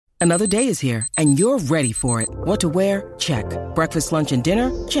Another day is here, and you're ready for it. What to wear? Check. Breakfast, lunch, and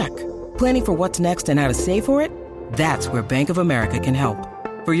dinner? Check. Planning for what's next and how to save for it? That's where Bank of America can help.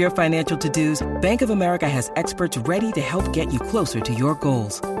 For your financial to-dos, Bank of America has experts ready to help get you closer to your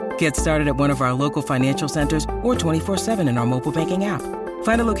goals. Get started at one of our local financial centers or 24/7 in our mobile banking app.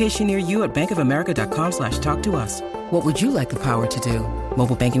 Find a location near you at bankofamerica.com/talktous. What would you like the power to do?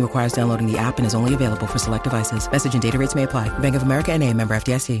 Mobile banking requires downloading the app and is only available for select devices. Message and data rates may apply. Bank of America N.A., member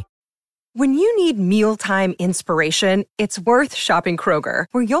FDIC. When you need mealtime inspiration, it's worth shopping Kroger,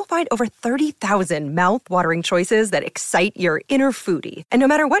 where you'll find over 30,000 mouth-watering choices that excite your inner foodie. And no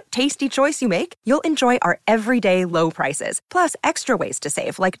matter what tasty choice you make, you'll enjoy our everyday low prices, plus extra ways to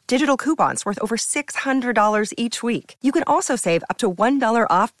save, like digital coupons worth over $600 each week. You can also save up to $1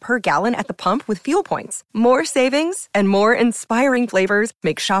 off per gallon at the pump with fuel points. More savings and more inspiring flavors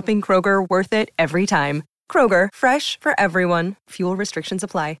make shopping Kroger worth it every time. Kroger, fresh for everyone. Fuel restrictions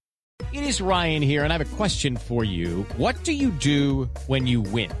apply. It is Ryan here, and I have a question for you. What do you do when you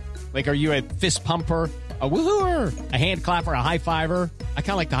win? Like, are you a fist pumper, a woo-hooer, a hand clapper, a high-fiver? I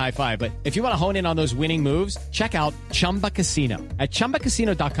kind of like the high-five, but if you want to hone in on those winning moves, check out Chumba Casino. At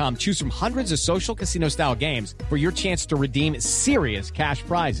ChumbaCasino.com, choose from hundreds of social casino-style games for your chance to redeem serious cash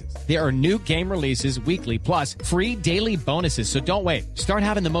prizes. There are new game releases weekly, plus free daily bonuses, so don't wait. Start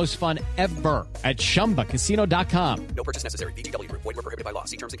having the most fun ever at ChumbaCasino.com. No purchase necessary. VGW Group. Void where prohibited by law.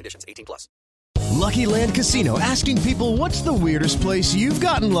 See terms and conditions. 18+. Lucky Land Casino, asking people, what's the weirdest place you've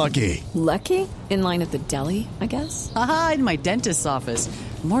gotten lucky? Lucky? In line at the deli, I guess? Aha, in my dentist's office.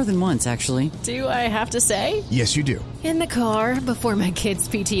 More than once, actually. Do I have to say? Yes, you do. In the car before my kids'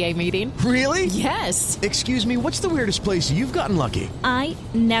 PTA meeting. Really? Yes. Excuse me, what's the weirdest place you've gotten lucky? I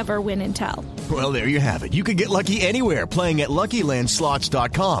never win and tell. Well, there you have it. You can get lucky anywhere, playing at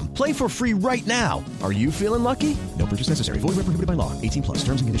LuckyLandSlots.com. Play for free right now. Are you feeling lucky? No purchase necessary. Void where prohibited by law. 18+.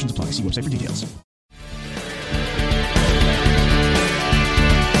 Terms and conditions apply. See website for details.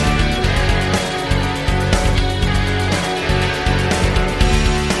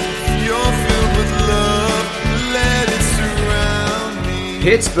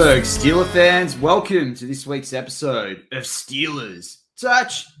 Pittsburgh Steelers fans, welcome to this week's episode of Steelers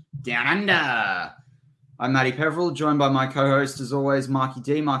Touch Down Under. I'm Matty Peverill, joined by my co-host, as always, Marky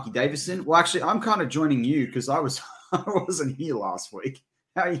Davison. Well, actually, I'm kind of joining you because I wasn't here last week.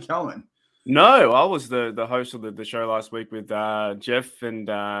 How are you going? No, I was the host of the show last week with Jeff and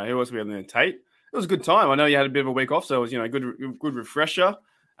who else we had there? Tate. It was a good time. I know you had a bit of a week off, so it was a good refresher.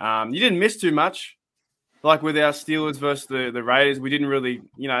 You didn't miss too much. Like with our Steelers versus the Raiders, we didn't really,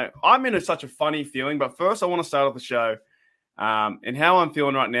 I'm in such a funny feeling. But first, I want to start off the show. And how I'm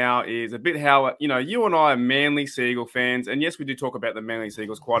feeling right now is a bit how, you and I are Manly Seagull fans. And yes, we do talk about the Manly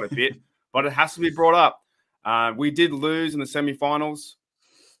Seagulls quite a bit, but it has to be brought up. We did lose in the semifinals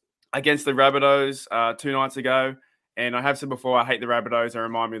against the Rabbitohs 2 nights ago. And I have said before, I hate the Rabbitohs. They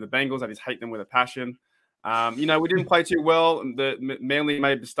remind me of the Bengals. I just hate them with a passion. We didn't play too well. The Manly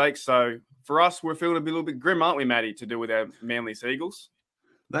made mistakes. So for us, we're feeling a little bit grim, aren't we, Matty, to do with our Manly Seagulls?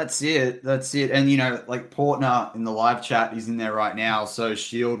 That's it. And, Portner in the live chat is in there right now. So,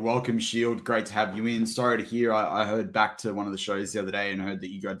 Shield, welcome, Shield. Great to have you in. Sorry to hear. I heard back to one of the shows the other day and heard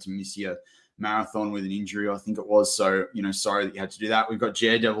that you got to miss your marathon with an injury, I think it was. So, sorry that you had to do that. We've got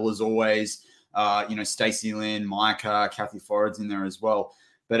Daredevil as always. Stacey Lynn, Micah, Kathy Forrard's in there as well.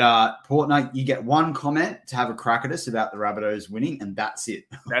 But Portner, you get one comment to have a crack at us about the Rabbitohs winning, and that's it.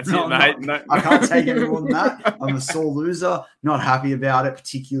 That's it, mate. No. I can't take any more than that. I'm a sore loser. Not happy about it,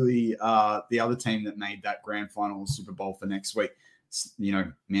 particularly the other team that made that grand final Super Bowl for next week.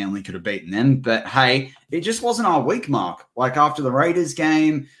 Manly could have beaten them. But, hey, it just wasn't our week, Mark. Like after the Raiders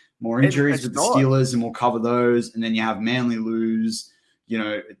game, more injuries with the Steelers, and we'll cover those. And then you have Manly lose.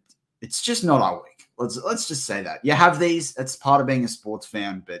 It's just not our week. Let's just say that. You have these. It's part of being a sports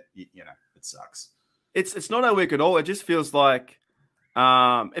fan, but it sucks. It's not our week at all. It just feels like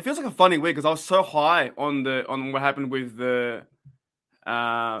a funny week because I was so high on what happened with the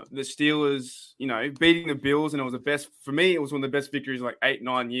Steelers, beating the Bills, and it was the best for me. It was one of the best victories in like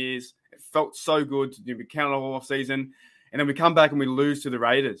 8-9 years. It felt so good. We counted all off season, and then we come back and we lose to the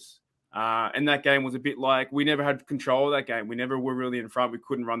Raiders. And that game was a bit like we never had control of that game. We never were really in front. We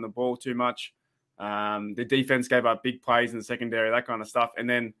couldn't run the ball too much. The defense gave up big plays in the secondary, that kind of stuff. And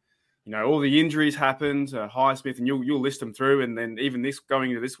then, all the injuries happened. Highsmith, and you'll list them through. And then even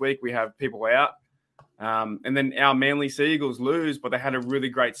going into this week, we have people out. And then our Manly Seagulls lose, but they had a really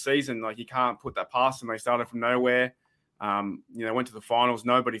great season. Like, you can't put that past them. They started from nowhere. Went to the finals.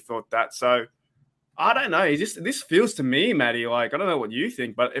 Nobody thought that. So, I don't know. This feels to me, Matty, like, I don't know what you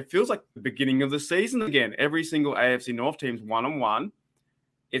think, but it feels like the beginning of the season again. Every single AFC North team's 1-1.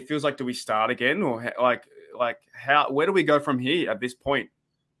 it feels like, do we start again, or where do we go from here at this point?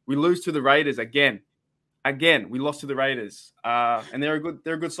 We lose to the Raiders again. We lost to the Raiders, and they're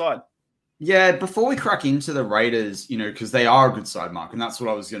a good side. Yeah, before we crack into the Raiders, because they are a good side, Mark, and that's what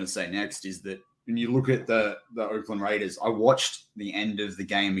I was going to say next, is that when you look at the Oakland Raiders, I watched the end of the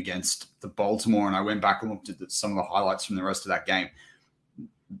game against the Baltimore, and I went back and looked at some of the highlights from the rest of that game.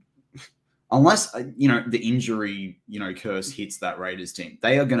 Unless, the injury, curse hits that Raiders team,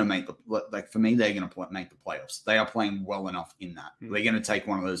 they are going to make for me, they're going to make the playoffs. They are playing well enough in that. They're going to take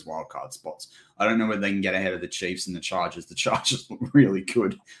one of those wild card spots. I don't know whether they can get ahead of the Chiefs and the Chargers. The Chargers look really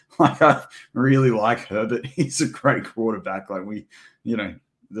good. I really like Herbert. He's a great quarterback. The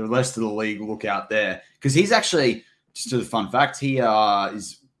rest of the league look out there. Because he's actually, just a fun fact, he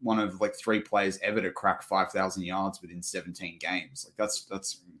is one of 3 players ever to crack 5,000 yards within 17 games.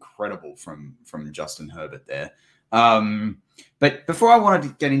 That's incredible from Justin Herbert there. But before I wanted to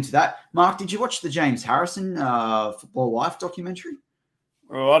get into that, Mark, did you watch the James Harrison Football Life documentary?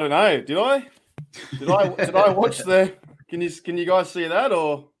 Oh, I don't know. Did I? Did I watch the? Can you guys see that,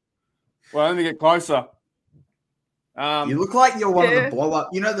 or? Well, let me get closer. You look like you're one of the blow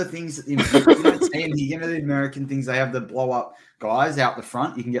up. The things that you don't see in here. The American things, they have the blow up guys out the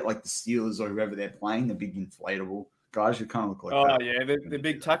front. You can get the Steelers or whoever they're playing, the big inflatable guys who kind of look like that. Oh yeah, the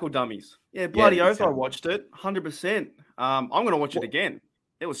big tackle dummies. Yeah, bloody oath, I watched it 100%. I'm going to watch it again.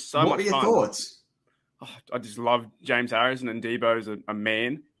 It was so much fun. What were your thoughts? Oh, I just love James Harrison, and Debo's a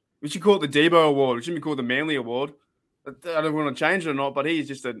man. We should call it the Debo Award. It shouldn't be called the Manly Award. I don't want to change it or not, but he's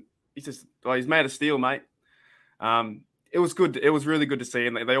made of steel, mate. It was good. It was really good to see.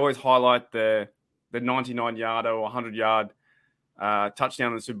 And they always highlight the 99-yarder or 100-yard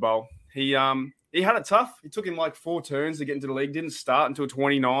touchdown in the Super Bowl. He had it tough. It took him 4 turns to get into the league. Didn't start until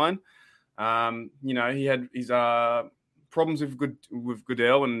 29. He had his problems with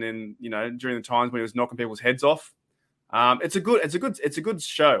Goodell, and then during the times when he was knocking people's heads off. It's a good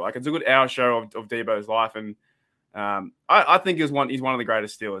show. It's a good hour show of Debo's life, and I think he's one of the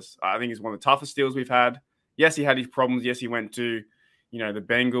greatest Steelers. I think he's one of the toughest Steelers we've had. Yes, he had his problems. Yes, he went to, the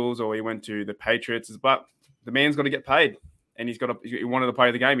Bengals, or he went to the Patriots. But the man's got to get paid, and he wanted to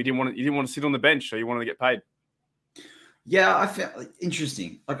play the game. He didn't want to sit on the bench, so he wanted to get paid. Yeah, I felt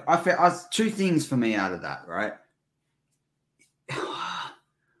interesting. Two things for me out of that, right?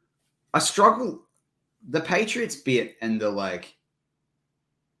 I struggle. The Patriots bit and the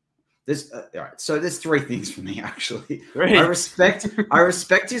There's all right. So there's 3 things for me, actually. I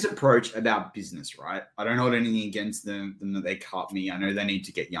respect his approach about business, right? I don't hold anything against them that they cut me. I know they need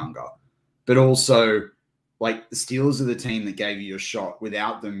to get younger. But also, the Steelers are the team that gave you your shot.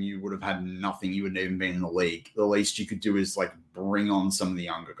 Without them, you would have had nothing. You wouldn't even been in the league. The least you could do is bring on some of the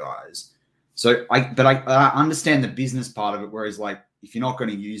younger guys. So I understand the business part of it, whereas if you're not going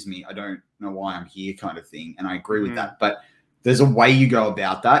to use me, I don't know why I'm here kind of thing. And I agree with that. But there's a way you go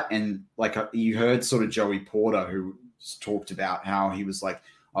about that. And you heard sort of Joey Porter, who talked about how he was I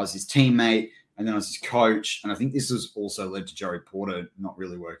was his teammate and then I was his coach. And I think this has also led to Joey Porter not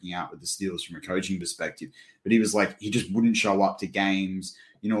really working out with the Steelers from a coaching perspective. But he was he just wouldn't show up to games,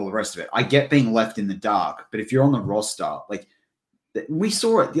 all the rest of it. I get being left in the dark, but if you're on the roster, we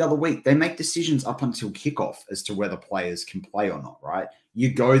saw it the other week. They make decisions up until kickoff as to whether players can play or not, right?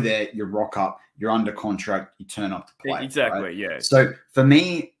 You go there, you rock up, you're under contract, you turn up to play. Exactly, right? Yeah. So for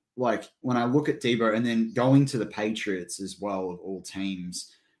me, when I look at Debo and then going to the Patriots as well, of all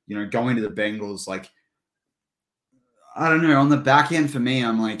teams, going to the Bengals, I don't know, on the back end for me,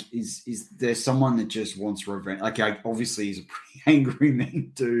 I'm is there someone that just wants revenge? Obviously he's a pretty angry,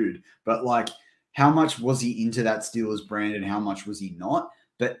 mean dude, but how much was he into that Steelers brand and how much was he not?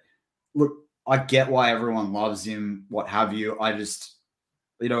 But look, I get why everyone loves him, what have you. I just,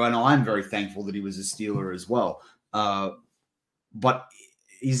 and I'm very thankful that he was a Steeler as well. But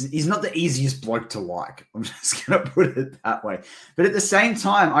he's not the easiest bloke to like. I'm just going to put it that way. But at the same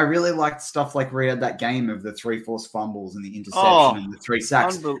time, I really liked stuff where he had that game of the 3 forced fumbles and the interception and the 3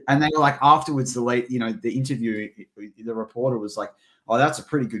 sacks. And they were afterwards, the interview, the reporter was oh, that's a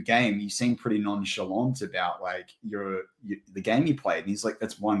pretty good game. You seem pretty nonchalant about the game you played. And he's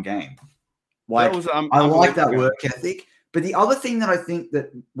that's one game. I like that work ethic. But the other thing that I think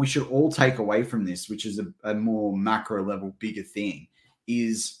that we should all take away from this, which is a more macro level, bigger thing,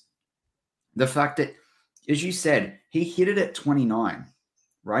 is the fact that, as you said, he hit it at 29,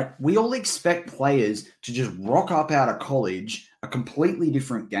 right? We all expect players to just rock up out of college, a completely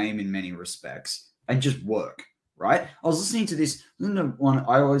different game in many respects, and just work. Right? I was listening to this.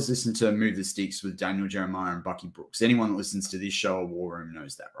 I always listen to Move the Sticks with Daniel Jeremiah and Bucky Brooks. Anyone that listens to this show or War Room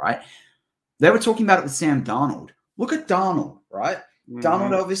knows that, right? They were talking about it with Sam Darnold. Look at Darnold, right?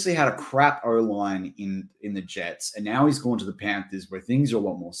 Darnold obviously had a crap O-line in the Jets, and now he's gone to the Panthers where things are a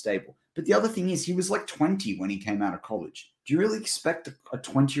lot more stable. But the other thing is he was like 20 when he came out of college. Do you really expect a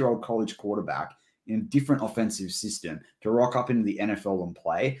 20-year-old college quarterback in a different offensive system to rock up into the NFL and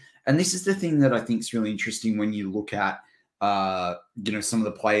play? And this is the thing that I think is really interesting when you look at some of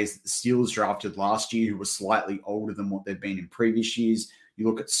the players that the Steelers drafted last year who were slightly older than what they've been in previous years. You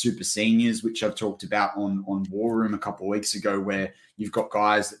look at super seniors, which I've talked about on War Room a couple of weeks ago, where you've got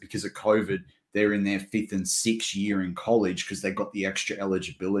guys that because of COVID, they're in their 5th and 6th year in college because they've got the extra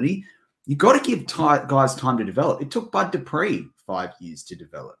eligibility. You've got to give guys time to develop. It took Bud Dupree 5 years to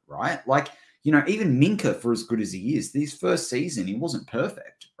develop, right? Like, even Minka, for as good as he is, his first season, he wasn't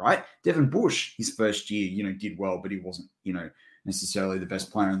perfect, right? Devin Bush, his first year, did well, but he wasn't, necessarily the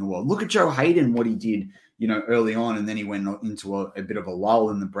best player in the world. Look at Joe Hayden, what he did, early on, and then he went into a bit of a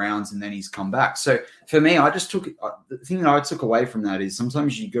lull in the Browns, and then he's come back. So for me, I just took the thing that I took away from that is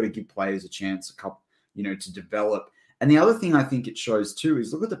sometimes you got to give players a chance, to develop. And the other thing I think it shows too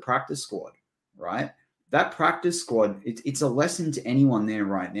is look at the practice squad, right? That practice squad, it's a lesson to anyone there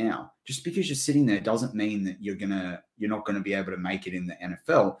right now. Just because you're sitting there doesn't mean that you're not going to be able to make it in the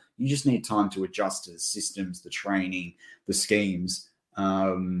NFL. You just need time to adjust to the systems, the training, the schemes.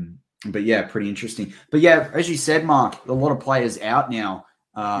 But yeah, pretty interesting. But yeah, as you said, Mark, a lot of players out now,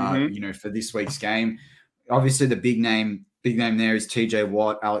 for this week's game. Obviously, the big name there is TJ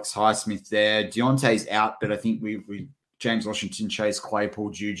Watt, Alex Highsmith there. Deontay's out, but I think we James Washington, Chase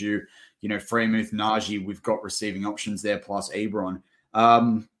Claypool, Juju, Freemuth, Najee, we've got receiving options there, plus Ebron.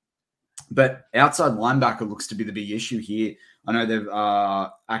 But outside linebacker looks to be the big issue here. I know they've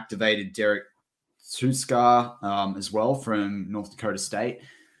activated Derek Tuska as well from North Dakota State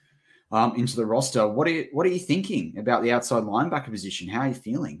into the roster. What are you thinking about the outside linebacker position? How are you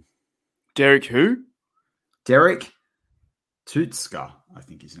feeling? Derek who? Derek Tuska, I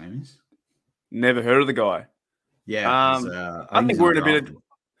think his name is. Never heard of the guy. Yeah, I think we're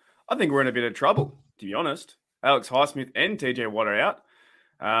in a bit of trouble, to be honest. Alex Highsmith and TJ Watt are out.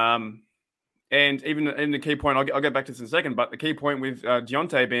 And even in the key point, I'll get back to this in a second, but the key point with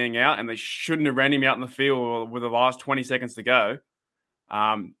Deontay being out, and they shouldn't have ran him out in the field with the last 20 seconds to go,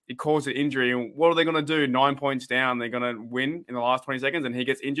 it caused an injury. And what are they going to do? 9 points down, they're going to win in the last 20 seconds, and he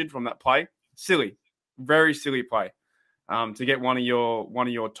gets injured from that play. Silly, very silly play to get one of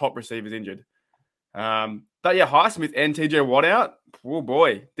your top receivers injured. But yeah, Highsmith and TJ Watt out. Oh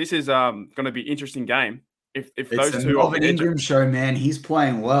boy, this is going to be an interesting game. If those two are an Ingram show, man, he's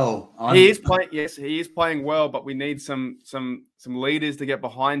playing well. He is playing well, but we need some leaders to get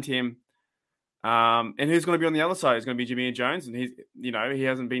behind him. And who's going to be on the other side? It's going to be Jameer Jones, and he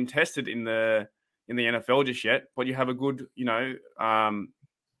hasn't been tested in the NFL just yet. But you have a good,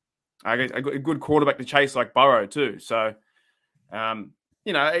 a good quarterback to chase like Burrow too. So,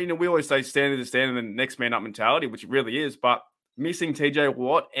 we always say standard to standard and next man up mentality, which it really is. But missing TJ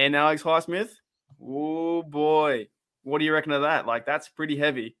Watt and Alex Highsmith. Oh boy, what do you reckon of that? Like, that's pretty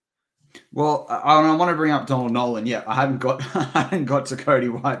heavy. Well, I want to bring up Donald Nolan. Yeah, I haven't got to Cody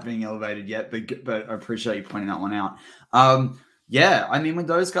White being elevated yet, but I appreciate you pointing that one out. Yeah, I mean, with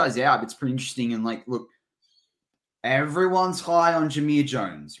those guys out, it's pretty interesting. And like, look, everyone's high on Jameer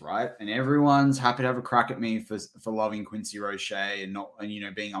Jones, right? And everyone's happy to have a crack at me for loving Quincy Roche and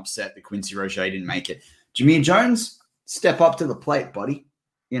being upset that Quincy Roche didn't make it. Jameer Jones, step up to the plate, buddy.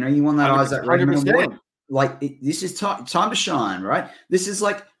 You won that Isaac Redmond award. This is time to shine, right? This is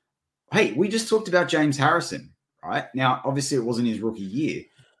like, hey, we just talked about James Harrison, right? Now, obviously, it wasn't his rookie year,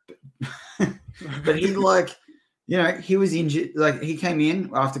 but he he was injured. Like, he came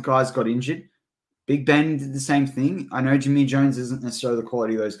in after guys got injured. Big Ben did the same thing. I know Jameer Jones isn't necessarily the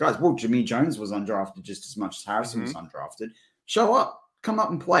quality of those guys. Well, Jameer Jones was undrafted just as much as Harrison was undrafted. Show up, come up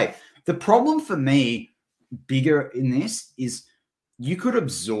and play. The problem for me, bigger in this, is you could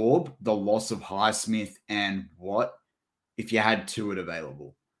absorb the loss of Highsmith and Watt if you had Tuitt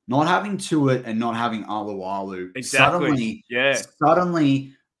available. Not having Tuitt and not having Alualu, exactly.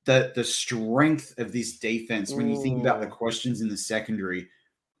 Suddenly the strength of this defense, when you think about the questions in the secondary,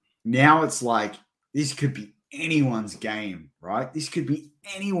 now it's like this could be anyone's game, right? This could be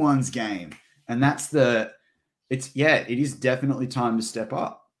anyone's game. And it is definitely time to step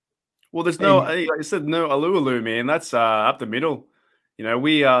up. Well, there's like I said, no Alualu, man. That's up the middle. How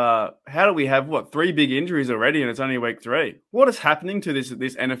do we have 3 big injuries already, and it's only week 3? What is happening to this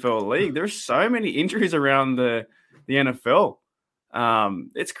NFL league? There's so many injuries around the NFL.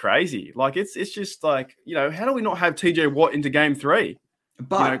 It's crazy. Like, it's just like, how do we not have TJ Watt into game 3?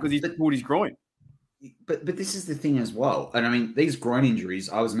 But because he's pulled his groin. But this is the thing as well. And I mean, these groin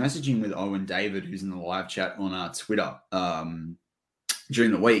injuries, I was messaging with Owen David, who's in the live chat on Twitter,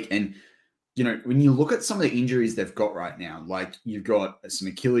 during the week. And, when you look at some of the injuries they've got right now, like you've got some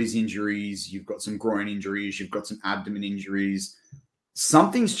Achilles injuries, you've got some groin injuries, you've got some abdomen injuries.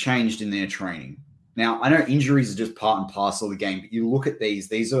 Something's changed in their training. Now, I know injuries are just part and parcel of the game, but you look at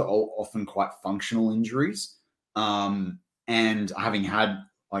these are all often quite functional injuries. And having had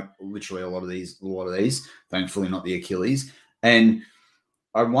like literally a lot of these, thankfully not the Achilles. And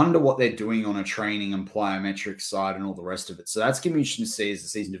I wonder what they're doing on a training and plyometric side and all the rest of it. So that's going to be interesting to see as the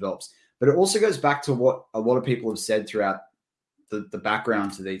season develops. But it also goes back to what a lot of people have said throughout the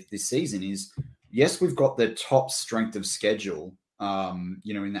background to this season is, yes, we've got the top strength of schedule, in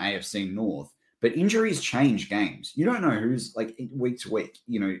the AFC North, but injuries change games. You don't know who's like week to week.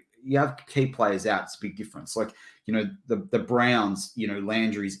 You have key players out. It's a big difference. Like, the Browns,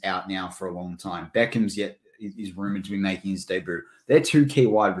 Landry's out now for a long time. Beckham's is rumored to be making his debut. They're two key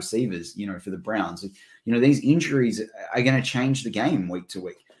wide receivers, for the Browns. These injuries are going to change the game week to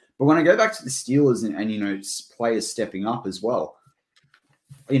week. But when I go back to the Steelers and players stepping up as well,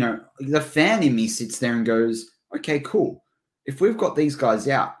 the fan in me sits there and goes, okay, cool. If we've got these guys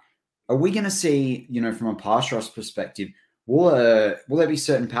out, are we going to see, from a pass rush perspective, will there be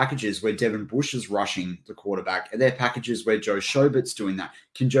certain packages where Devin Bush is rushing the quarterback? Are there packages where Joe Schobert's doing that?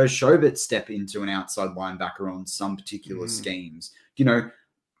 Can Joe Schobert step into an outside linebacker on some particular schemes?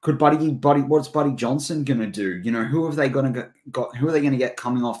 Could what's Buddy Johnson going to do? Who have they going to got? Who are they going to get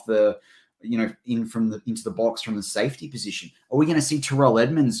coming off the, into the box from the safety position? Are we going to see Terrell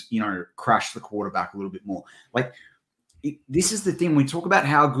Edmonds, crash the quarterback a little bit more? Like, this is the thing. We talk about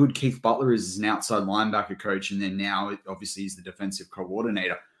how good Keith Butler is as an outside linebacker coach, and then now obviously he's the defensive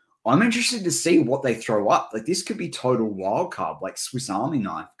coordinator. I'm interested to see what they throw up. Like, this could be total wild card, like Swiss Army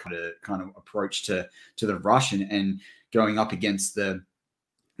knife kind of approach to the rush and going up against the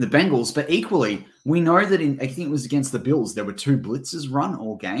Bengals. But equally, we know that I think it was against the Bills, there were 2 blitzes run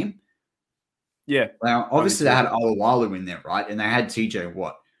all game. Yeah. Now, obviously they had Oluwalu in there, right? And they had TJ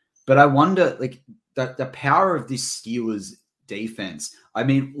Watt. But I wonder, like, the power of this Steelers defense. I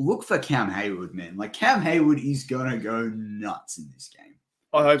mean, look for Cam Hayward, man. Like, Cam Hayward is going to go nuts in this game.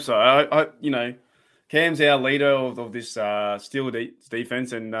 I hope so. I Cam's our leader of this Steelers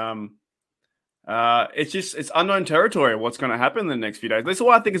defense, and it's unknown territory of what's going to happen in the next few days. That's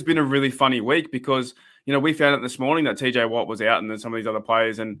why I think it's been a really funny week because, we found out this morning that TJ Watt was out and then some of these other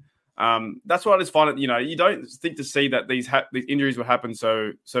players. And that's why I just find it, you don't think to see that these injuries will happen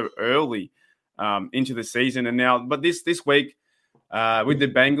so early into the season. And now, but this week with the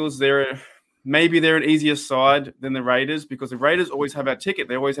Bengals, they're an easier side than the Raiders because the Raiders always have our ticket.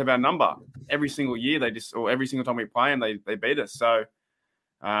 They always have our number every single year. Or every single time we play them, they beat us. So,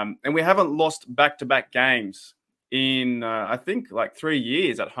 and we haven't lost back-to-back games in, I think, like 3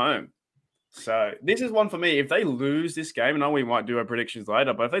 years at home. So this is one for me. If they lose this game, I know we might do our predictions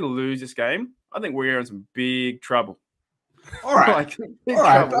later, but if they lose this game, I think we're in some big trouble. All right. All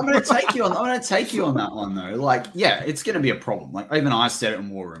right. I'm going to take you on that one though. Like, yeah, it's going to be a problem. Like, even I said it in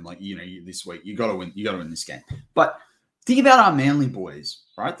War Room, like, this week, you got to win this game. But think about our Manly boys,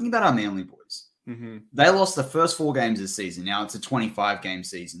 right? Think about our Manly boys. Mm-hmm. They lost the first 4 games of the season. Now it's a 25-game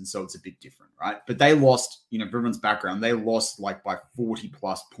season, so it's a bit different, right? But they lost, for everyone's background, they lost like by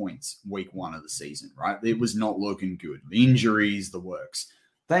 40-plus points week 1 of the season, right? It was not looking good. The injuries, the works.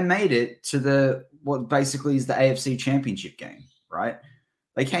 They made it to what basically is the AFC Championship game, right?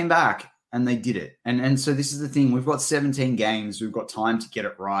 They came back and they did it. And so this is the thing. We've got 17 games. We've got time to get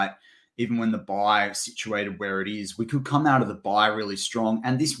it right. Even when the bye is situated where it is, we could come out of the bye really strong.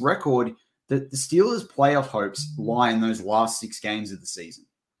 And this record, the Steelers' playoff hopes lie in those last 6 games of the season,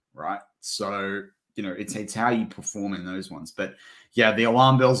 right? So, it's how you perform in those ones. But, yeah, the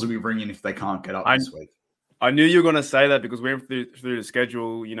alarm bells will be ringing if they can't get up this week. I knew you were going to say that because we went through the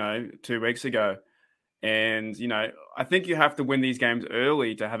schedule, 2 weeks ago. And, I think you have to win these games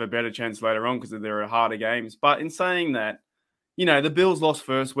early to have a better chance later on because there are harder games. But in saying that, the Bills lost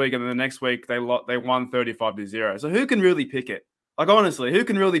first week and then the next week they won 35-0. So who can really pick it? Like, honestly, who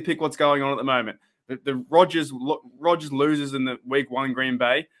can really pick what's going on at the moment? The Rodgers loses in the week 1 in Green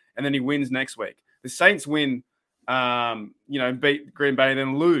Bay and then he wins next week. The Saints win. Beat Green Bay and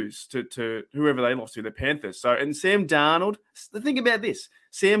then lose to whoever they lost to, the Panthers. So, and Sam Darnold, the thing about this,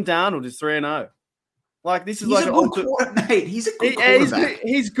 Sam Darnold is 3-0. Like, this is he's a good mate. He's a good quarterback.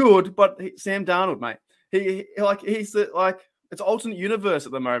 He's good, but Sam Darnold, mate, it's alternate universe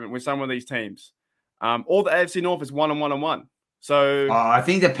at the moment with some of these teams. All the AFC North is 1-1-1. So I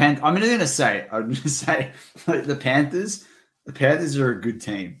think I'm going to say the Panthers. The Panthers are a good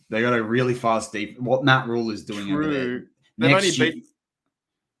team. They got a really fast deep. What Matt Rule is doing over there. They've only beat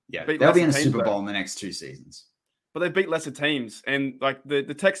they'll be in a Super Bowl in the next 2 seasons. but they beat lesser teams. And like the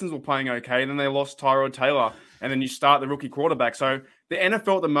Texans were playing okay, and then they lost Tyrod Taylor, and then you start the rookie quarterback. So the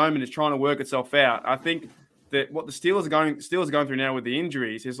NFL at the moment is trying to work itself out. I think that what the Steelers are going through now with the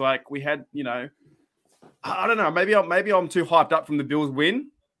injuries is like we had, I don't know, maybe I'm too hyped up from the Bills win,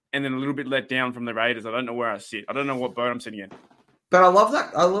 and then a little bit let down from the Raiders. I don't know where I sit. I don't know what boat I'm sitting in. But I love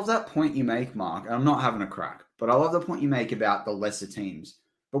that point you make, Mark. I'm not having a crack, but I love the point you make about the lesser teams.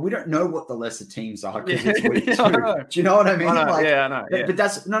 But we don't know what the lesser teams are because it's week 2. Do you know what I mean? I know, I know. Yeah. But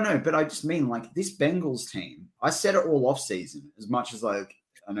that's but I just mean like this Bengals team. I said it all off season, as much as I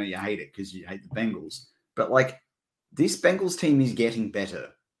know you hate it because you hate the Bengals. But like this Bengals team is getting better.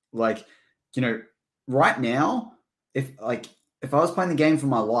 Like, right now, if I was playing the game for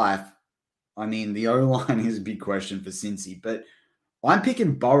my life, I mean the O-line is a big question for Cincy, but I'm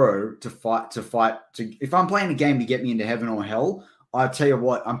picking Burrow to fight. If I'm playing a game to get me into heaven or hell, I'll tell you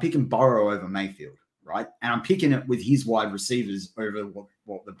what, I'm picking Burrow over Mayfield, right? And I'm picking it with his wide receivers over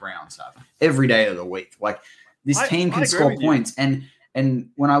what the Browns have every day of the week. Like this team can score points. And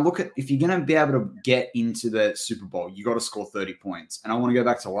when I look at, if you're going to be able to get into the Super Bowl, you got to score 30 points. And I want to go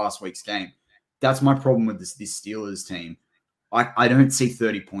back to last week's game. That's my problem with this Steelers team. I don't see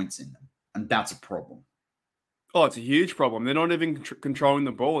 30 points in them. And that's a problem. Oh, it's a huge problem. They're not even controlling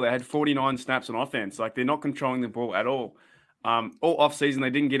the ball. They had 49 snaps on offense. Like, they're not controlling the ball at all. All off-season,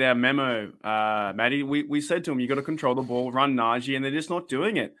 they didn't get our memo, Maddie. We said to them, you got to control the ball, run Najee, and they're just not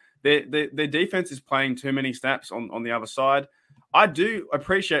doing it. Their defense is playing too many snaps on the other side. I do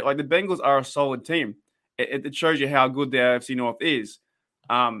appreciate, like, the Bengals are a solid team. It shows you how good the AFC North is.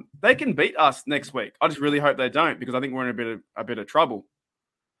 They can beat us next week. I just really hope they don't, because I think we're in a bit of trouble.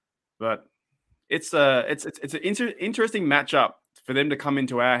 But it's an interesting matchup for them to come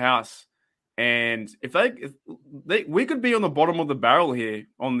into our house. And if we could be on the bottom of the barrel here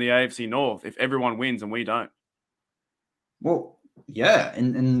on the AFC North if everyone wins and we don't. Well, yeah,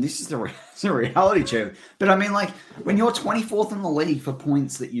 and this is the reality check. But I mean, like, when you're 24th in the league for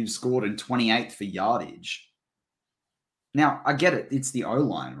points that you've scored and 28th for yardage. Now, I get it. It's the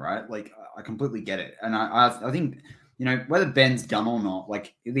O-line, right? Like, I completely get it. And I think, whether Ben's done or not,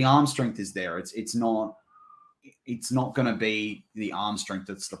 like, the arm strength is there. It's not going to be the arm strength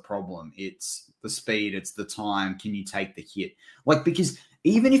that's the problem. It's the speed. It's the time. Can you take the hit? Like, because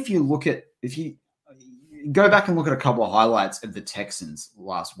even if you go back and look at a couple of highlights of the Texans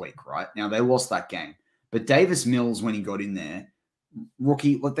last week, right? Now, they lost that game. But Davis Mills, when he got in there,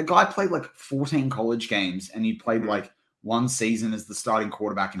 rookie, like, the guy played like 14 college games and he played like one season as the starting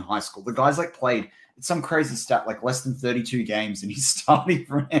quarterback in high school. The guy's like played some crazy stat, like less than 32 games, and he's starting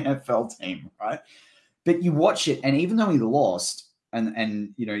for an NFL team, right? But you watch it, and even though he lost,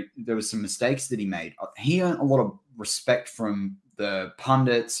 and there was some mistakes that he made, he earned a lot of respect from the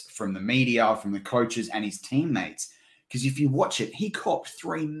pundits, from the media, from the coaches, and his teammates. Because if you watch it, he copped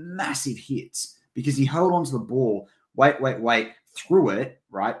 3 massive hits because he held onto the ball, threw it,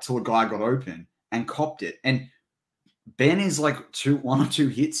 right, till a guy got open and copped it. And Ben is like 1 or 2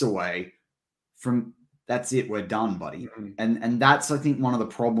 hits away from that's it, we're done, buddy. Mm-hmm. And that's, I think, one of the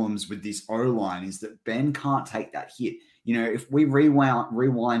problems with this O-line is that Ben can't take that hit. If we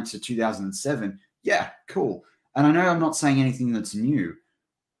rewind to 2007, yeah, cool. And I know I'm not saying anything that's new,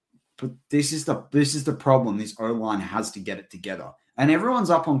 but this is the problem. This O-line has to get it together. And everyone's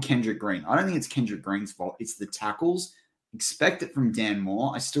up on Kendrick Green. I don't think it's Kendrick Green's fault. It's the tackles. Expect it from Dan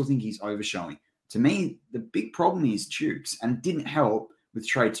Moore. I still think he's overshowing. To me, the big problem is Tukes, and it didn't help with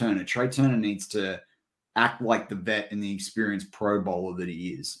Trey Turner. Trey Turner needs to act like the vet and the experienced Pro Bowler that he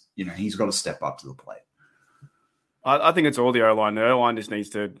is. He's got to step up to the plate. I think it's all the O-line. The O-line just needs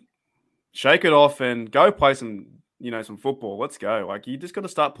to shake it off and go play some football. Let's go. Like, you just got to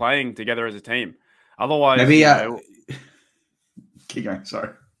start playing together as a team. Otherwise, maybe keep going.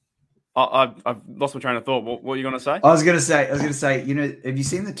 Sorry. I've lost my train of thought. What were you going to say? I was going to say, have you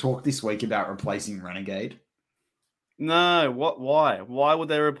seen the talk this week about replacing Renegade? No. Why? Why would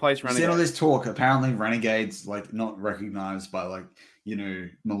they replace Renegade? You see all this talk. Apparently, Renegade's like not recognized by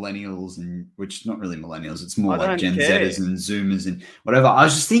millennials, and which not really millennials. It's more like Gen Zers and Zoomers and whatever. I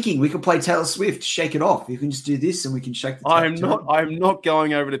was just thinking we could play Taylor Swift, shake it off. You can just do this, and we can shake the. I'm not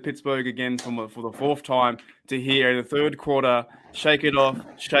going over to Pittsburgh again for the 4th time to hear in the 3rd quarter. Shake it off,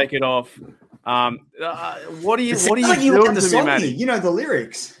 shake it off. What are you doing to me, Maddie? You know the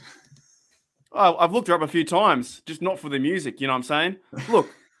lyrics. Oh, I've looked her up a few times, just not for the music. You know what I'm saying?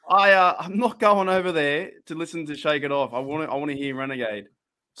 Look, I'm not going over there to listen to Shake It Off. I want to hear Renegade.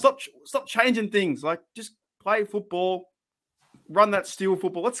 Stop changing things. Like, just play football, run that steel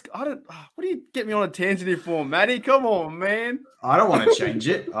football. What do you get me on a tangent here for, Maddie? Come on, man. I don't want to change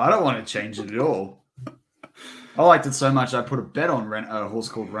it. I don't want to change it at all. I liked it so much I put a bet on a horse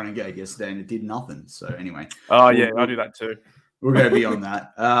called Renegade yesterday and it did nothing. So anyway. I do that too. We'll go beyond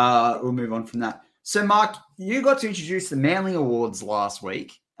that. We'll move on from that. So, Mark, you got to introduce the Manly Awards last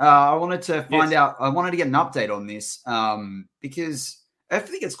week. I wanted to find out. I wanted to get an update on this because I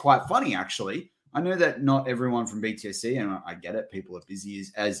think it's quite funny, actually. I know that not everyone from BTSC, and I get it, people are busy,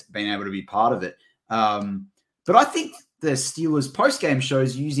 as being able to be part of it. But I think the Steelers post-game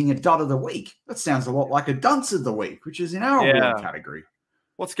shows using a dud of the week. That sounds a lot like a dunce of the week, which is in our award category.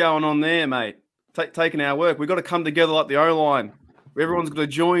 What's going on there, mate? Taking our work. We've got to come together like the O-line. Everyone's got to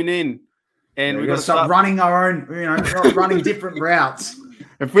join in. And we've got to start running our own, running different routes.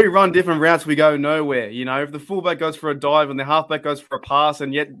 If we run different routes, we go nowhere. If the fullback goes for a dive and the halfback goes for a pass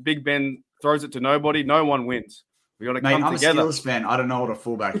and yet Big Ben throws it to nobody, no one wins. We got to come together. I'm a Steelers fan. I don't know what a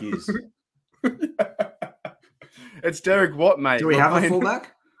fullback is. It's Derek Watt, mate. Do we have a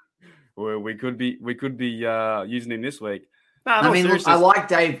fullback? Well, we could be using him this week. No, I like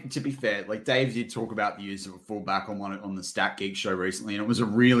Dave, to be fair. Like, Dave did talk about the use of a fullback on the Stat Geek show recently, and it was a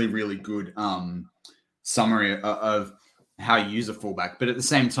really, really good summary of how you use a fullback. But at the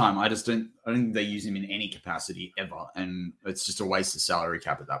same time, I don't think they use him in any capacity ever, and it's just a waste of salary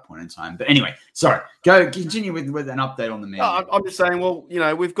cap at that point in time. But anyway, sorry. Continue with an update on the Manly. I'm just saying, well,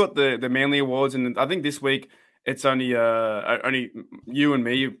 we've got the Manly Awards, and I think this week it's only you and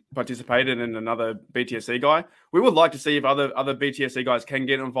me participated and another BTSC guy. We would like to see if other BTSC guys can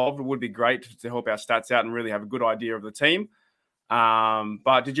get involved. It would be great to help our stats out and really have a good idea of the team.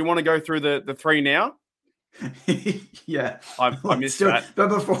 But did you want to go through the three now? Yeah, I missed that. But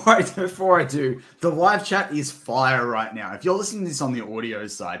before I do, the live chat is fire right now. If you're listening to this on the audio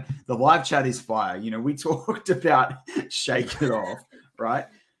side, the live chat is fire. We talked about Shake It Off, right?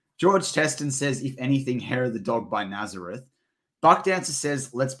 George Teston says, if anything, Hair of the Dog by Nazareth. Buck Dancer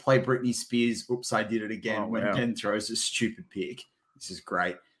says, let's play Britney Spears. Oops, I did it again when Ben throws a stupid pick. This is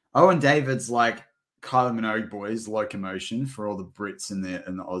great. Owen David's like, Kylie Minogue boys, locomotion for all the Brits and the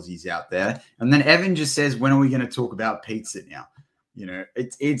Aussies out there. And then Evan just says, when are we going to talk about pizza now?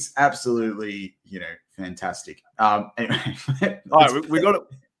 It's absolutely, fantastic. Anyway. All right,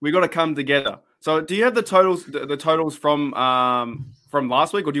 we got to come together. So do you have the totals from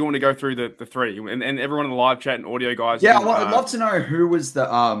last week, or do you want to go through the three and everyone in the live chat and audio guys? Yeah, I'd love to know who was the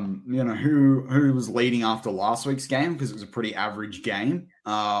who was leading after last week's game, because it was a pretty average game.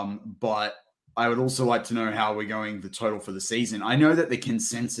 But I would also like to know how we're going the total for the season. I know that the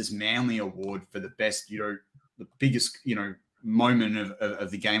consensus Manly Award for the best, the biggest, moment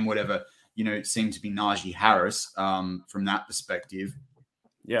of the game, whatever, seemed to be Najee Harris from that perspective.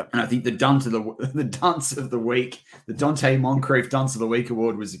 Yeah. And I think the dunce of the week, the Dante Moncrief Dunce of the Week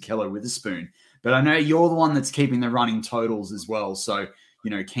award was Akello Witherspoon. But I know you're the one that's keeping the running totals as well. So,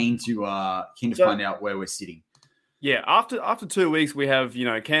 keen to find out where we're sitting. Yeah, after 2 weeks, we have,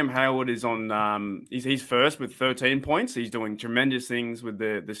 Cam Hayward is on, he's first with 13 points. He's doing tremendous things with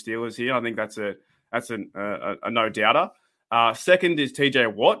the Steelers here. I think that's a no-doubter. Second is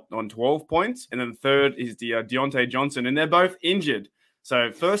TJ Watt on 12 points. And then third is the Deontay Johnson, and they're both injured.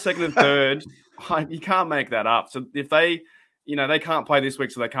 So first, second, and third, you can't make that up. So if they, they can't play this week,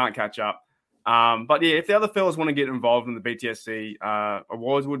 so they can't catch up. But yeah, if the other fellas want to get involved in the BTSC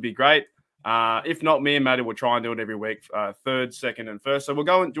awards, would be great. If not, me and Matty will try and do it every week, third, second, and first. So do you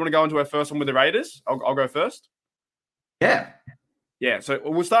want to go into our first one with the Raiders? I'll go first. Yeah. Yeah, so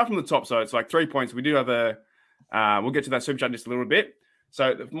we'll start from the top. So it's like 3 points. We do have we'll get to that super chat in just a little bit.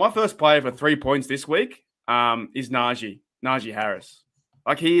 So my first player for 3 points this week is Najee Harris.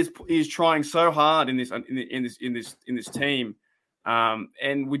 Like he is trying so hard in this team,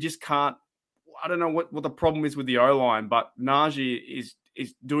 and we just can't. I don't know what the problem is with the O-line, but Najee is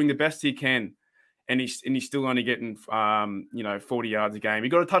doing the best he can, and he's still only getting 40 yards a game. He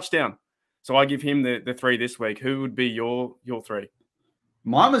got a touchdown, so I give him the three this week. Who would be your three?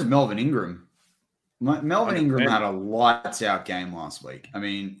 Mine was Melvin Ingram. Melvin Ingram had a lights out game last week. I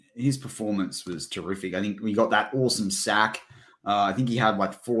mean, his performance was terrific. I think we got that awesome sack. I think he had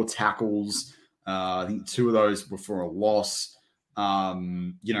like 4 tackles. I think 2 of those were for a loss. He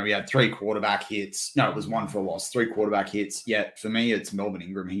had 3 quarterback hits. No, it was 1 for a loss, 3 quarterback hits. Yeah, for me, it's Melvin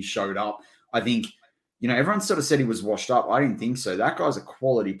Ingram. He showed up. I think, everyone sort of said he was washed up. I didn't think so. That guy's a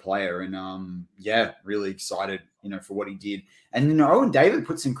quality player, and really excited, for what he did. And then Owen David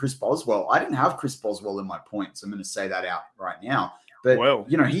puts in Chris Boswell. I didn't have Chris Boswell in my points. I'm going to say that out right now. But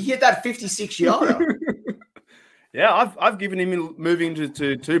he hit that 56-yarder. Yeah, I've given him moving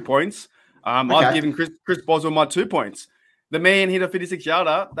to 2 points. Okay. I've given Chris Boswell my 2 points. The man hit a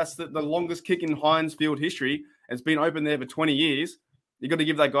 56-yarder. That's the longest kick in Heinz Field history. It's been open there for 20 years. You got to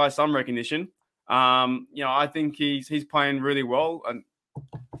give that guy some recognition. I think he's playing really well, and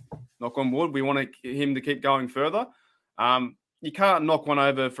knock on wood, we want him to keep going further. You can't knock one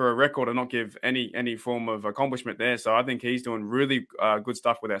over for a record and not give any form of accomplishment there. So I think he's doing really good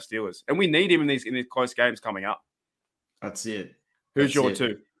stuff with our Steelers, and we need him in these close games coming up. That's it. Who's your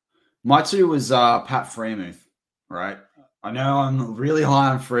two? My two was Pat Freiermuth, right? I know I'm really high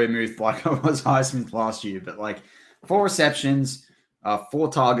on Freiermuth, like I was Highsmith last year, but like 4 receptions,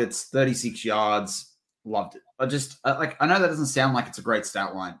 4 targets, 36 yards, loved it. I know that doesn't sound like it's a great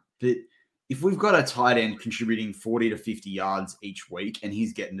stat line, but if we've got a tight end contributing 40 to 50 yards each week and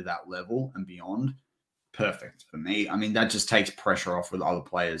he's getting to that level and beyond, perfect for me. I mean, that just takes pressure off with other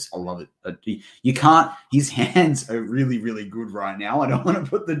players. I love it. You can't, his hands are really, really good right now. I don't want to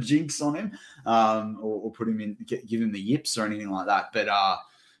put the jinx on him or put him in, give him the yips or anything like that. But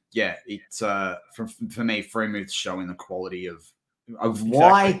yeah, it's for me, Freiermuth's showing the quality of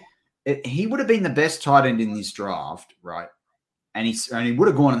why he would have been the best tight end in this draft, right? And he would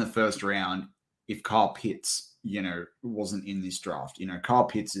have gone in the first round if Kyle Pitts, wasn't in this draft. Kyle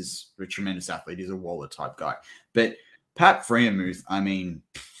Pitts is a tremendous athlete. He's a Waller type guy. But Pat Freiermuth, I mean,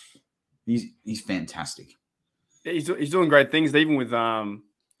 he's fantastic. Yeah, he's doing great things. Even with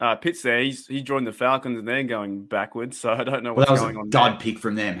Pitts there, he joined the Falcons and they're going backwards. So I don't know what's going on. Dud pick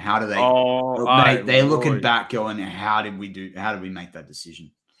from them. How do they? They're looking back, going, how did we make that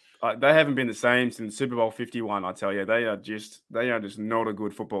decision? They haven't been the same since Super Bowl 51. I tell you, they are just not a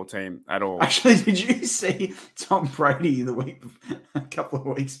good football team at all. Actually, did you see Tom Brady a couple of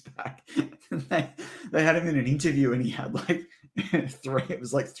weeks back? They had him in an interview and he had like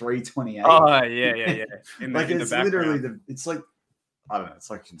 328. Oh yeah. It's literally it's like, I don't know.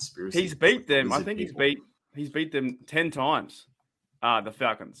 It's like conspiracy. He's beat them. I think he's beat them 10 times. The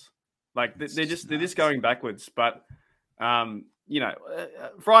Falcons, like they're just going backwards, but.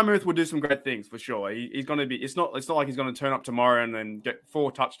 Freiermuth will do some great things for sure. He's going to be. It's not like he's going to turn up tomorrow and then get 4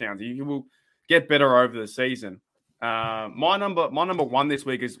 touchdowns. He will get better over the season. My number one this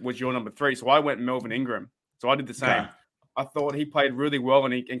week was your number 3. So I went Melvin Ingram. So I did the same. Okay. I thought he played really well,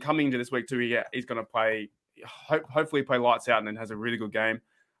 and coming into this week too, he's going to play. Hopefully, play lights out and then has a really good game.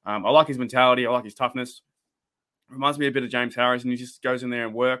 I like his mentality. I like his toughness. Reminds me a bit of James Harris, and he just goes in there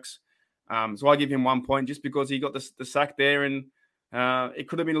and works. So I give him 1 point just because he got the sack there, and it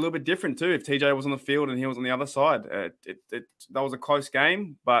could have been a little bit different too if TJ was on the field and he was on the other side. That was a close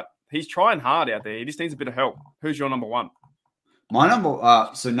game, but he's trying hard out there. He just needs a bit of help. Who's your number 1? My number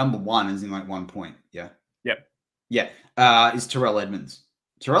one is in like 1 point. Yeah. Yep. Yeah. Is Terrell Edmonds.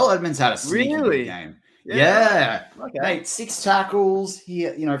 Terrell Edmonds had a sneaky good game. Yeah. Okay. Mate, 6 tackles. He,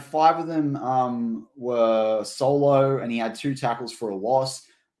 5 of them were solo, and he had 2 tackles for a loss.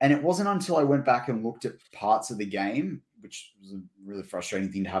 And it wasn't until I went back and looked at parts of the game, which was a really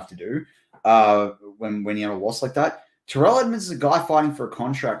frustrating thing to have to do when you have a loss like that. Terrell Edmonds is a guy fighting for a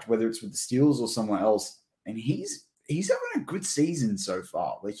contract, whether it's with the Steelers or somewhere else, and he's having a good season so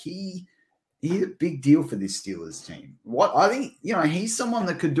far. Like he's a big deal for this Steelers team. What I think, he's someone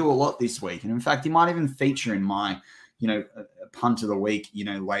that could do a lot this week, and in fact, he might even feature in my, a punt of the week,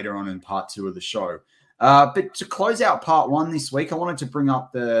 later on in part 2 of the show. But to close out part 1 this week, I wanted to bring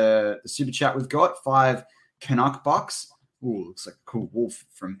up the super chat we've got, 5 Canuck bucks. Ooh, looks like a cool wolf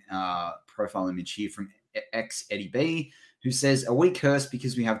from profile image here from X Eddie B, who says, "Are we cursed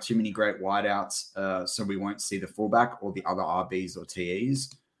because we have too many great wideouts, so we won't see the fullback or the other RBs or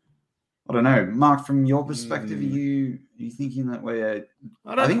TEs?" I don't know, Mark. From your perspective, are you thinking that we're?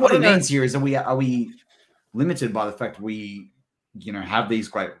 I think what it means here is, are we limited by the fact we, have these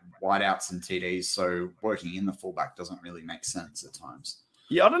great wideouts and TDs, so working in the fullback doesn't really make sense at times.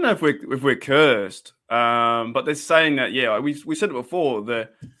 Yeah, I don't know if we're cursed, but they're saying that we said it before,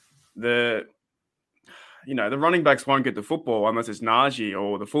 the running backs won't get the football unless it's Najee,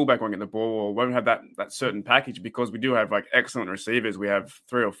 or the fullback won't get the ball, or won't have that certain package, because we do have like excellent receivers. We have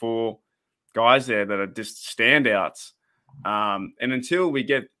 3 or 4 guys there that are just standouts, and until we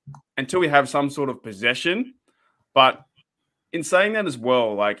have some sort of possession, but. In saying that as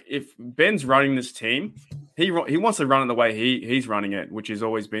well, like if Ben's running this team, he wants to run it the way he's running it, which has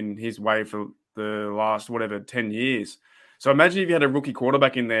always been his way for the last 10 years. So imagine if you had a rookie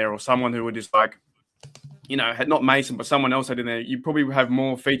quarterback in there, or someone who would just like, had not Mason, but someone else had in there. You probably have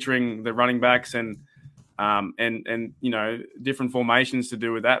more featuring the running backs and different formations to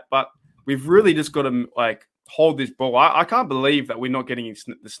do with that. But we've really just got to like hold this ball. I can't believe that we're not getting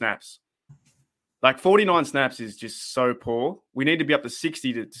the snaps. Like 49 snaps is just so poor. We need to be up to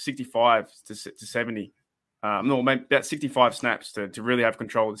 60 to 65 to 70. Maybe about 65 snaps to really have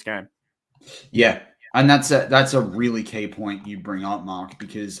control of this game. Yeah. And that's a really key point you bring up, Mark,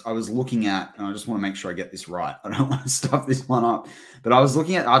 because I was looking at, and I just want to make sure I get this right. I don't want to stuff this one up, but I was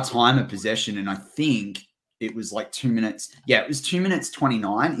looking at our time of possession, and I think it was like 2 minutes. Yeah, it was 2 minutes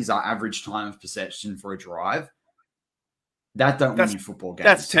 29 is our average time of possession for a drive. That don't win you football games.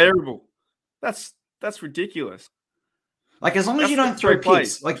 That's terrible. That's ridiculous. Like, as long as you don't throw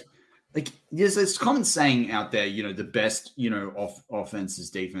picks, like there's this common saying out there, the best, offense is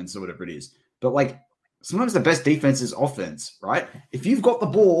defense or whatever it is. But like, sometimes the best defense is offense, right? If you've got the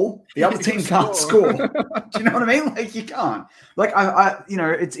ball, the other team can't score. Do you know what I mean? Like, you can't. Like, I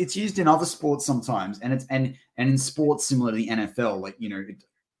it's used in other sports sometimes, and it's and in sports similar to the NFL, like,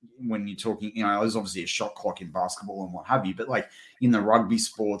 when you're talking, there's obviously a shot clock in basketball and what have you, but like in the rugby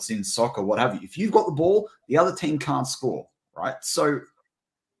sports, in soccer, what have you, if you've got the ball, the other team can't score, right? So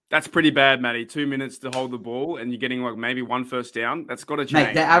that's pretty bad, Matty. 2 minutes to hold the ball and you're getting like maybe one first down. That's got to change.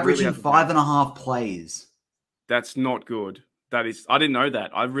 Mate, they're averaging 5.5 plays. That's not good. I didn't know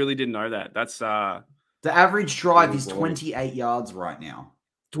that. I really didn't know that. That's the average drive is 28 yards right now.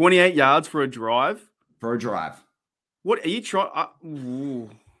 28 yards for a drive? For a drive. What are you trying?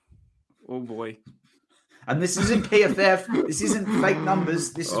 Oh boy. And this isn't PFF. This isn't fake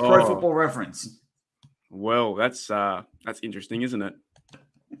numbers. This is Pro Football Reference. Well, that's interesting, isn't it?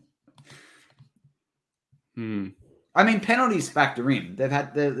 I mean, penalties factor in. They've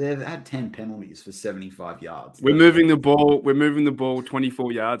had 10 penalties for 75 yards. We're moving the ball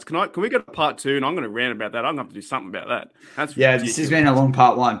 24 yards. Can we get a part 2? And I'm going to rant about that. I'm going to have to do something about that. This has been a long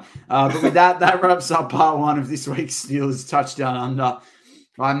part 1. But with that wraps up part 1 of this week's Steelers Touchdown Under.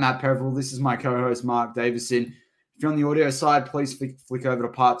 I'm Matt Peverill. This is my co-host, Mark Davison. If you're on the audio side, please flick over to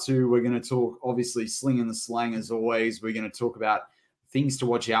part 2. We're going to talk, obviously, slinging the slang as always. We're going to talk about things to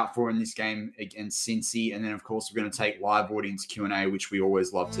watch out for in this game against Cincy. And then, of course, we're going to take live audience Q&A, which we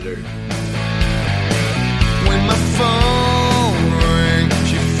always love to do. When my phone rang,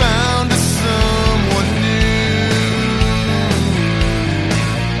 she found someone new.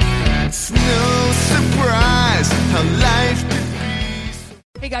 It's no surprise how life could be.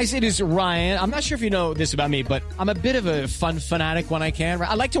 Hey guys, it is Ryan. I'm not sure if you know this about me, but I'm a bit of a fun fanatic when I can.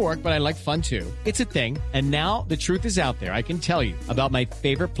 I like to work, but I like fun too. It's a thing. And now the truth is out there. I can tell you about my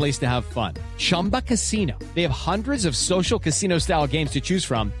favorite place to have fun. Chumba Casino. They have hundreds of social casino style games to choose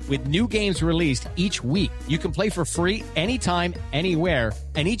from with new games released each week. You can play for free anytime, anywhere.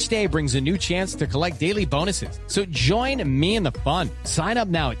 And each day brings a new chance to collect daily bonuses. So join me in the fun. Sign up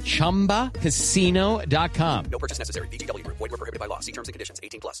now at ChumbaCasino.com. No purchase necessary. VGW. Void where prohibited by law. See terms and conditions.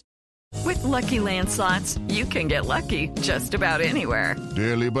 18+. With Lucky Land Slots, you can get lucky just about anywhere.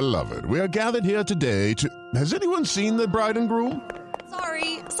 Dearly beloved, we are gathered here today to... Has anyone seen the bride and groom?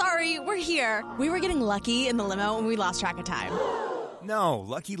 Sorry, we're here. We were getting lucky in the limo and we lost track of time. No,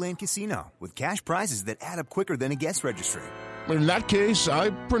 Lucky Land Casino, with cash prizes that add up quicker than a guest registry. In that case,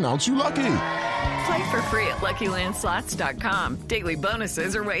 I pronounce you lucky. Play for free at LuckyLandSlots.com. Daily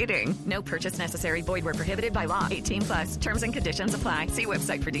bonuses are waiting. No purchase necessary. Void where prohibited by law. 18+. Terms and conditions apply. See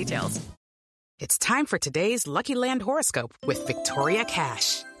website for details. It's time for today's Lucky Land horoscope with Victoria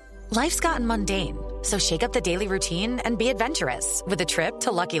Cash. Life's gotten mundane, so shake up the daily routine and be adventurous with a trip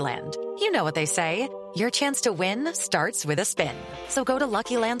to Lucky Land. You know what they say. Your chance to win starts with a spin. So go to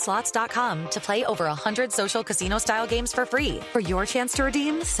LuckyLandSlots.com to play over 100 social casino-style games for free for your chance to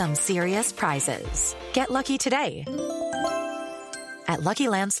redeem some serious prizes. Get lucky today at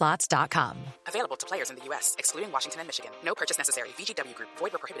LuckyLandSlots.com. Available to players in the U.S., excluding Washington and Michigan. No purchase necessary. VGW Group.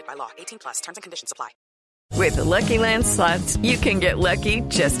 Void where prohibited by law. 18+. Terms and conditions apply. With the Lucky Land Slots, you can get lucky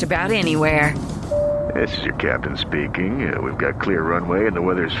just about anywhere. This is your captain speaking. We've got clear runway and the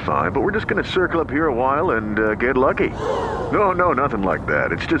weather's fine, but we're just going to circle up here a while and get lucky. No, nothing like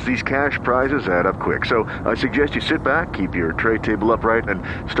that. It's just these cash prizes add up quick. So I suggest you sit back, keep your tray table upright, and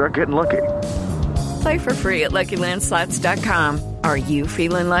start getting lucky. Play for free at LuckyLandSlots.com. Are you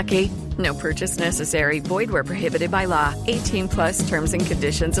feeling lucky? No purchase necessary. Void where prohibited by law. 18+ terms and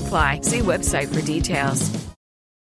conditions apply. See website for details.